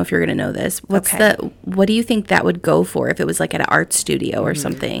 I don't know if you're going to know this. What do you think that would go for if it was like at an art studio or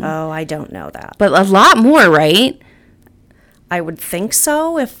something? Oh, I don't know that. But a lot more, right? I would think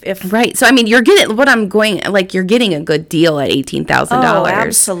so. If Right. So, I mean, you're getting you're getting a good deal at $18,000. Oh,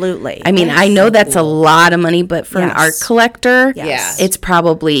 absolutely. I mean, I know that's a lot of money, but for an Yes. art collector, Yes. it's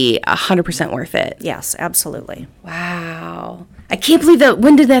probably 100% worth it. Yes, absolutely. Wow. I can't believe that.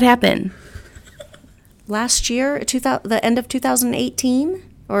 When did that happen? Last year, the end of 2018,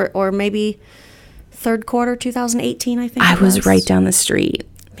 or maybe third quarter 2018, I think. I it was right down the street.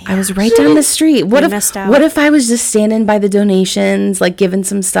 I was right down the street. We missed out. What if I was just standing by the donations, like giving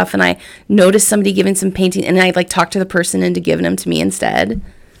some stuff, and I noticed somebody giving some painting, and I like talked to the person into giving them to me instead?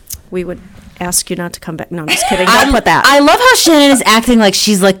 We would ask you not to come back. No, I'm just kidding. Don't put that. I love how Shannon is acting like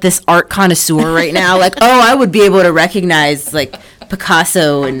she's like this art connoisseur right now. Like, oh, I would be able to recognize like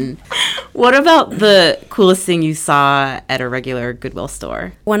Picasso. And what about the coolest thing you saw at a regular Goodwill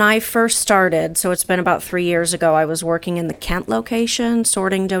store? When I first started, so it's been about 3 years ago, I was working in the Kent location,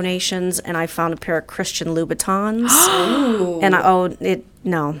 sorting donations, and I found a pair of Christian Louboutins. And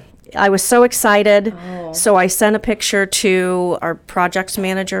I was so excited. So I sent a picture to our projects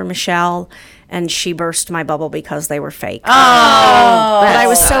manager, Michelle, and she burst my bubble because they were fake. But I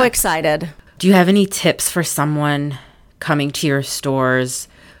was so excited. Do you have any tips for someone coming to your stores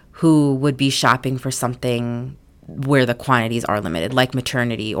who would be shopping for something where the quantities are limited, like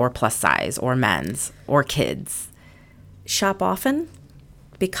maternity or plus size or men's or kids? Shop often,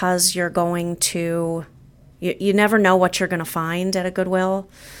 because you're going to, you never know what you're going to find at a Goodwill.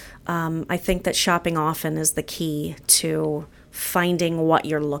 I think that shopping often is the key to finding what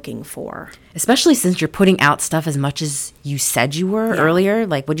you're looking for. Especially since you're putting out stuff as much as you said you were earlier.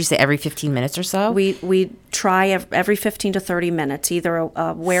 Like, what'd you say, every 15 minutes or so? We try every 15 to 30 minutes. Either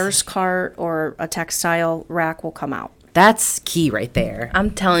a wares cart or a textile rack will come out. That's key right there.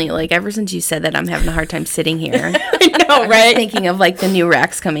 I'm telling you, like, ever since you said that, I'm having a hard time sitting here. I know, I'm right? thinking of, like, the new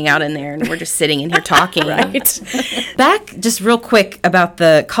racks coming out in there, and we're just sitting in here talking. Back just real quick about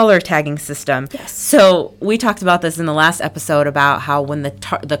the color tagging system. Yes. So we talked about this in the last episode about how when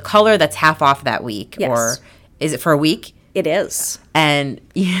the color that's half off that week, Yes. or is it for a week? It is. And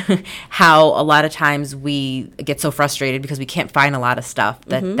how a lot of times we get so frustrated because we can't find a lot of stuff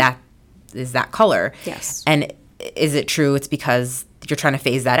that is that color. Yes. And is it true it's because you're trying to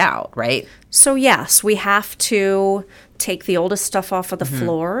phase that out, right? So yes, we have to take the oldest stuff off of the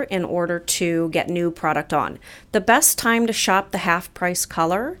floor in order to get new product on. The best time to shop the half price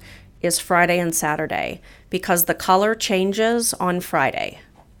color is Friday and Saturday, because the color changes on Friday.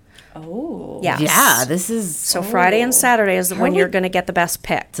 Oh. Yes. Yeah, this is... So Friday and Saturday is when you're going to get the best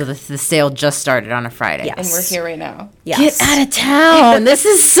pick. So the sale just started on a Friday. Yes. And we're here right now. Yes. Get out of town. This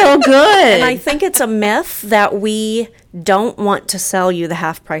is so good. And I think it's a myth that we don't want to sell you the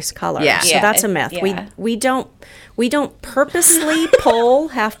half price color. Yeah. So Yeah, that's a myth. yeah. We don't purposely pull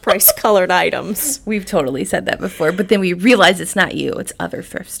half price colored items. We've totally said that before, but then we realize it's not you, it's other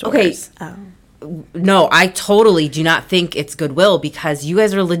thrift stores. Okay. No, I totally do not think it's Goodwill, because you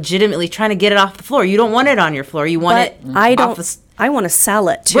guys are legitimately trying to get it off the floor. You don't want it on your floor. You want it I off don't. the... I want to sell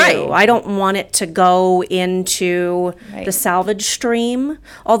it too. Right. I don't want it to go into the salvage stream.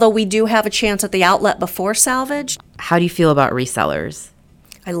 Although we do have a chance at the outlet before salvage. How do you feel about resellers?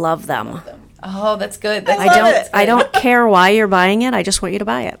 I love them. Oh, that's good. I don't care why you're buying it. I just want you to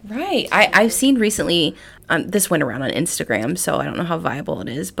buy it. Right. I've seen recently, this went around on Instagram, so I don't know how viable it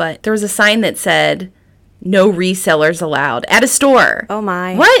is, but there was a sign that said, "No resellers allowed" at a store. Oh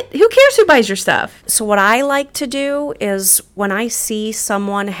my. What? Who cares who buys your stuff? So what I like to do is when I see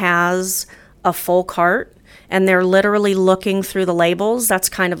someone has a full cart and they're literally looking through the labels, that's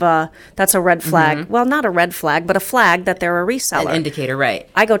a red flag. Well, not a red flag, but a flag that they're a reseller. An indicator, right.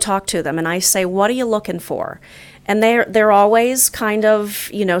 I go talk to them and I say, "What are you looking for?" And they're always kind of,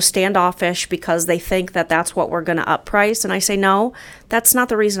 standoffish because they think that that's what we're going to up price. And I say, "No, that's not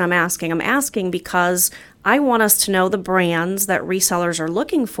the reason I'm asking. I'm asking because I want us to know the brands that resellers are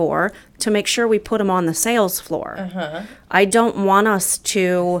looking for to make sure we put them on the sales floor. I don't want us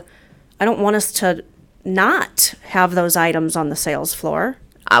to not have those items on the sales floor."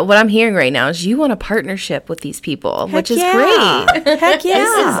 What I'm hearing right now is you want a partnership with these people, which is yeah. great. Heck yeah.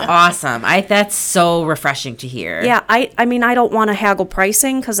 This is awesome. That's so refreshing to hear. Yeah, I mean, I don't want to haggle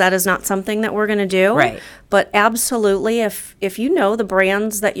pricing because that is not something that we're going to do. Right. But absolutely, if you know the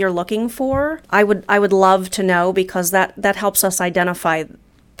brands that you're looking for, I would love to know, because that helps us identify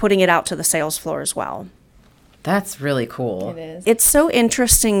putting it out to the sales floor as well. That's really cool. It is. It's so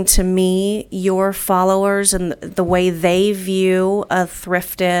interesting to me, your followers and the way they view a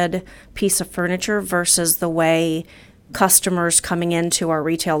thrifted piece of furniture versus the way customers coming into our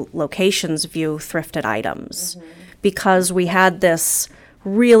retail locations view thrifted items. Because we had this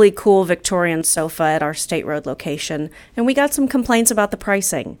really cool Victorian sofa at our State Road location, and we got some complaints about the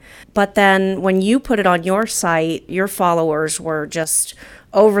pricing. But then when you put it on your site, your followers were just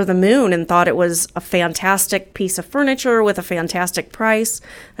over the moon and thought it was a fantastic piece of furniture with a fantastic price.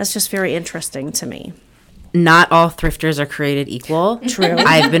 That's just very interesting to me. Not all thrifters are created equal. True.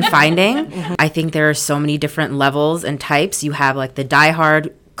 I've been finding. I think there are so many different levels and types. You have like the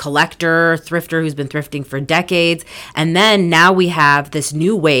diehard collector, thrifter who's been thrifting for decades. And then now we have this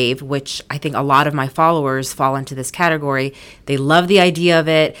new wave, which I think a lot of my followers fall into this category. They love the idea of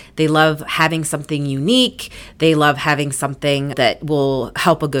it. They love having something unique. They love having something that will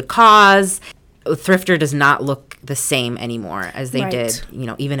help a good cause. Thrifter does not look the same anymore as they did,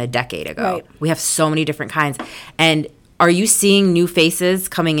 even a decade ago. Right. We have so many different kinds. And are you seeing new faces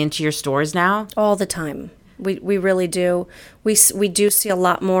coming into your stores now? All the time. We really do. We do see a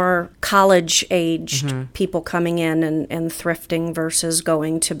lot more college-aged people coming in and thrifting versus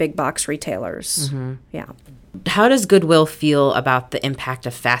going to big box retailers. Yeah. How does Goodwill feel about the impact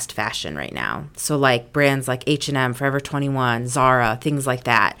of fast fashion right now? So like brands like H&M, Forever 21, Zara, things like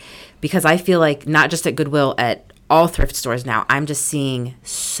that. Because I feel like not just at Goodwill, at all thrift stores now, I'm just seeing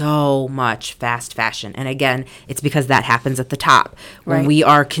so much fast fashion. And again, it's because that happens at the top. When we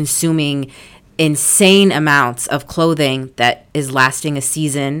are consuming insane amounts of clothing that is lasting a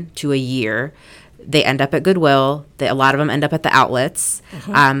season to a year, they end up at Goodwill. A lot of them end up at the outlets.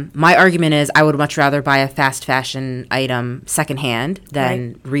 My argument is I would much rather buy a fast fashion item secondhand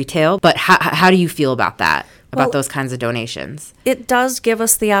than retail. But how do you feel about that? About those kinds of donations? It does give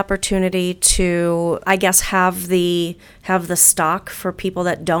us the opportunity to, I guess, have the stock for people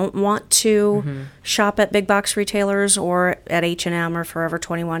that don't want to shop at big box retailers or at H&M or Forever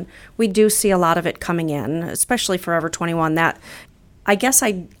 21. We do see a lot of it coming in, especially Forever 21. That I guess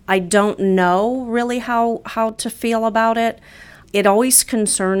I don't know really how to feel about it. It always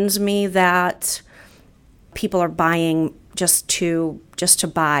concerns me that people are buying just to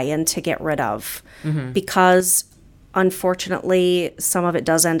buy and to get rid of, because unfortunately some of it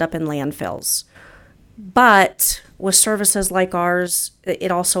does end up in landfills. But with services like ours,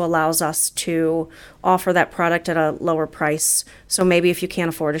 it also allows us to offer that product at a lower price. So maybe if you can't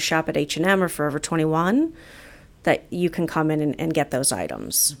afford to shop at H&M or Forever 21, that you can come in and get those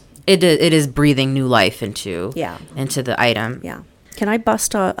items. It is breathing new life into the item. Yeah. Can I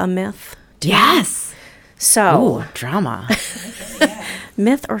bust a myth? Yes. So, ooh, drama.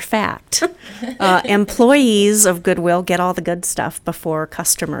 Myth or fact? Employees of Goodwill get all the good stuff before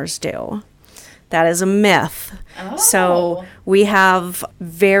customers do. That is a myth. Oh. So we have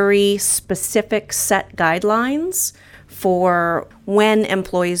very specific set guidelines for when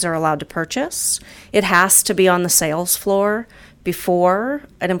employees are allowed to purchase. It has to be on the sales floor before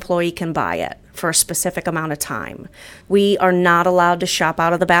an employee can buy it for a specific amount of time. We are not allowed to shop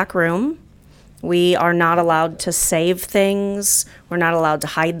out of the back room. We are not allowed to save things. We're not allowed to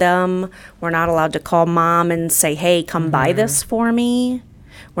hide them. We're not allowed to call mom and say, hey, come buy this for me.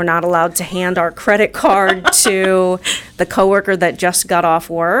 We're not allowed to hand our credit card to the coworker that just got off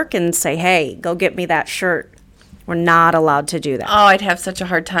work and say, hey, go get me that shirt. We're not allowed to do that. Oh, I'd have such a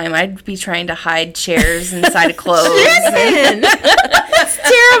hard time. I'd be trying to hide chairs inside of clothes. That's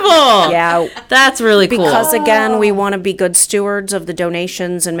terrible. Yeah. That's really cool. Because, again, we want to be good stewards of the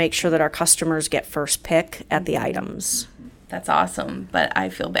donations and make sure that our customers get first pick at the items. That's awesome, but I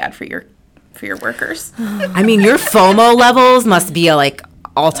feel bad for your workers. I mean, your FOMO levels must be like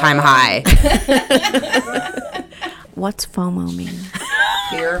all-time high. What's FOMO mean?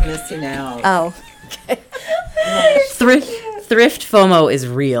 Fear of missing out. Oh. Thrift FOMO is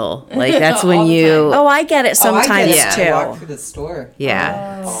real. Like that's when you. Oh, I get it sometimes I get it. too. I walk through the store.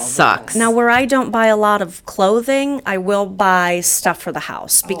 Yeah, sucks. Now, where I don't buy a lot of clothing, I will buy stuff for the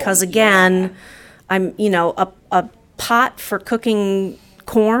house because, again, I'm a pot for cooking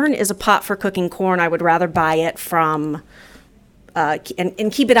corn is a pot for cooking corn. I would rather buy it from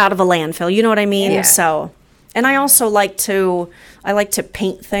and keep it out of a landfill. You know what I mean? Yeah. So. And I also like to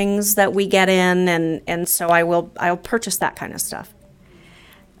paint things that we get in, and so I'll purchase that kind of stuff.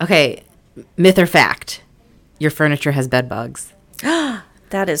 Okay, myth or fact? Your furniture has bed bugs.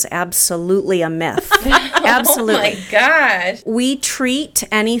 That is absolutely a myth. Absolutely. Oh my gosh. We treat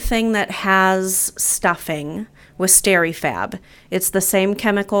anything that has stuffing with SteriFab. It's the same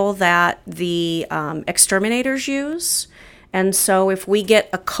chemical that the exterminators use, and so if we get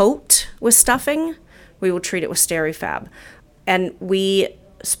a coat with stuffing, we will treat it with SteriFab. And we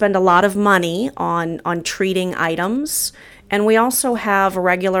spend a lot of money on treating items. And we also have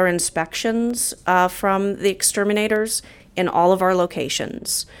regular inspections from the exterminators in all of our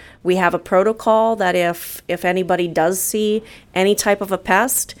locations. We have a protocol that if anybody does see any type of a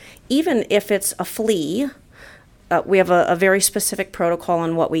pest, even if it's a flea, we have a very specific protocol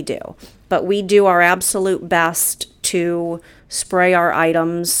on what we do. But we do our absolute best to spray our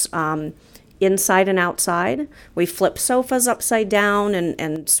items inside and outside. We flip sofas upside down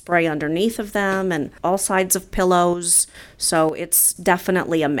and spray underneath of them and all sides of pillows. So it's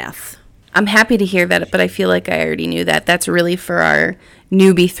definitely a myth. I'm happy to hear that, but I feel like I already knew that. That's really for our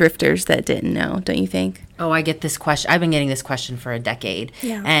newbie thrifters that didn't know, don't you think? Oh, I get this question. I've been getting this question for a decade.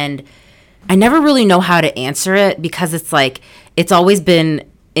 Yeah. And I never really know how to answer it because it's like, it's always been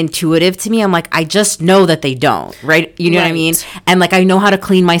intuitive to me. I'm like, I just know that they don't, right? You know what I mean? And like, I know how to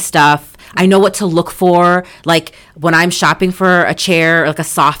clean my stuff. I know what to look for. Like when I'm shopping for a chair, like a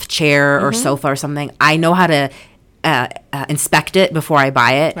soft chair or sofa or something, I know how to inspect it before I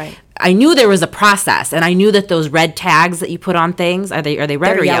buy it. Right. I knew there was a process, and I knew that those red tags that you put on things, are they red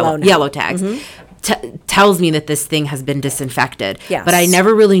They're or yellow yellow? now. Yellow tags. Tells me that this thing has been disinfected. Yes. But I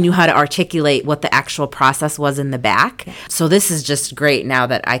never really knew how to articulate what the actual process was in the back. So this is just great now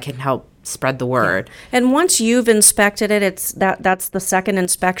that I can help spread the word. And once you've inspected it, that's the second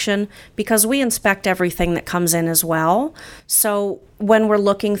inspection, because we inspect everything that comes in as well. So when we're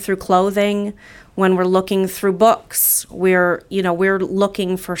looking through clothing, when we're looking through books, we're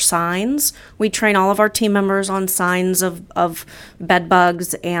looking for signs. We train all of our team members on signs of bed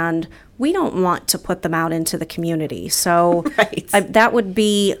bugs, and we don't want to put them out into the community. So that would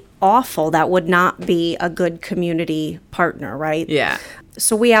be awful. That would not be a good community partner, right? Yeah.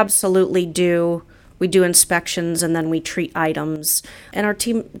 So we absolutely do. We do inspections, and then we treat items. And our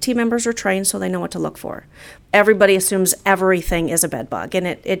team members are trained, so they know what to look for. Everybody assumes everything is a bed bug, and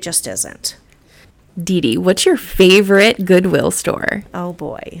it just isn't. Dee Dee, what's your favorite Goodwill store? Oh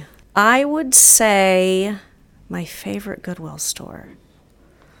boy. I would say my favorite Goodwill store.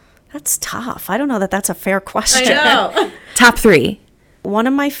 That's tough. I don't know that that's a fair question. Top 3. One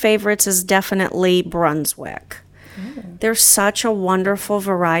of my favorites is definitely Brunswick. There's such a wonderful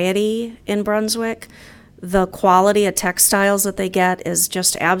variety in Brunswick. The quality of textiles that they get is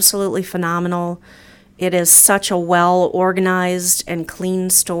just absolutely phenomenal. It is such a well-organized and clean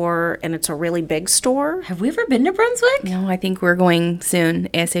store, and it's a really big store. Have we ever been to Brunswick? No, I think we're going soon,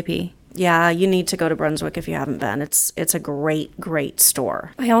 ASAP. Yeah, you need to go to Brunswick if you haven't been. It's a great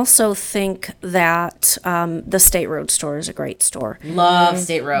store. I also think that the State Road store is a great store. Love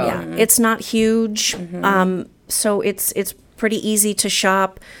State Road. Yeah, it's not huge, so it's pretty easy to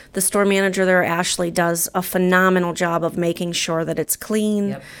shop. The store manager there, Ashley, does a phenomenal job of making sure that it's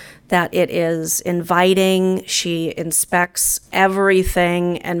clean, that it is inviting. She inspects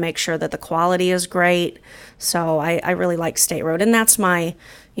everything and makes sure that the quality is great. So I really like State Road, and that's my,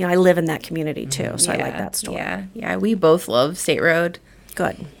 I live in that community too, so I like that store. Yeah, we both love State Road.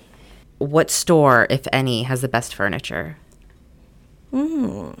 Good. What store, if any, has the best furniture?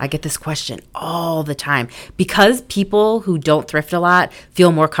 I get this question all the time because people who don't thrift a lot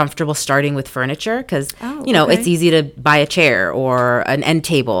feel more comfortable starting with furniture because, it's easy to buy a chair or an end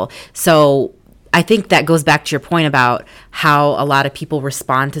table. So I think that goes back to your point about how a lot of people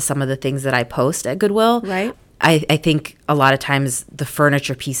respond to some of the things that I post at Goodwill. Right. I think a lot of times the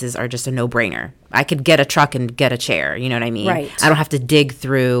furniture pieces are just a no-brainer. I could get a truck and get a chair, you know what I mean? Right. I don't have to dig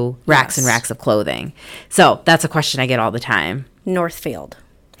through racks and racks of clothing. So that's a question I get all the time. Northfield.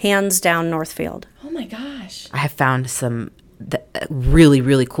 Hands down Northfield. Oh my gosh. I have found some really,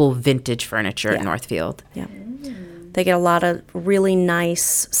 really cool vintage furniture at Northfield. Yeah. They get a lot of really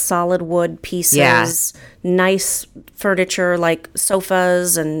nice solid wood pieces, nice furniture like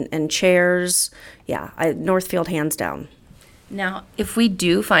sofas and chairs. Yeah, Northfield hands down. Now, if we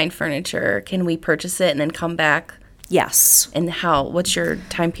do find furniture, can we purchase it and then come back? Yes. And what's your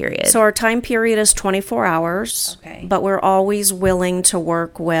time period? So our time period is 24 hours, but we're always willing to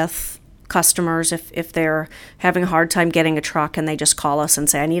work with customers if they're having a hard time getting a truck and they just call us and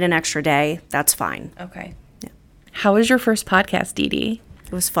say, I need an extra day, that's fine. Okay. Yeah. How was your first podcast, Dee Dee?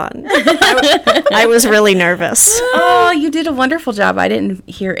 It was fun. I was really nervous. Oh, you did a wonderful job. I didn't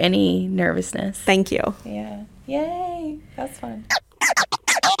hear any nervousness. Thank you. Yeah. Yay. That's fun.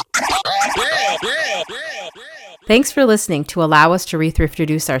 Thanks for listening to allow us to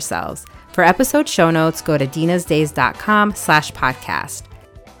re-thriftroduce ourselves. For episode show notes, go to dinasdays.com/podcast.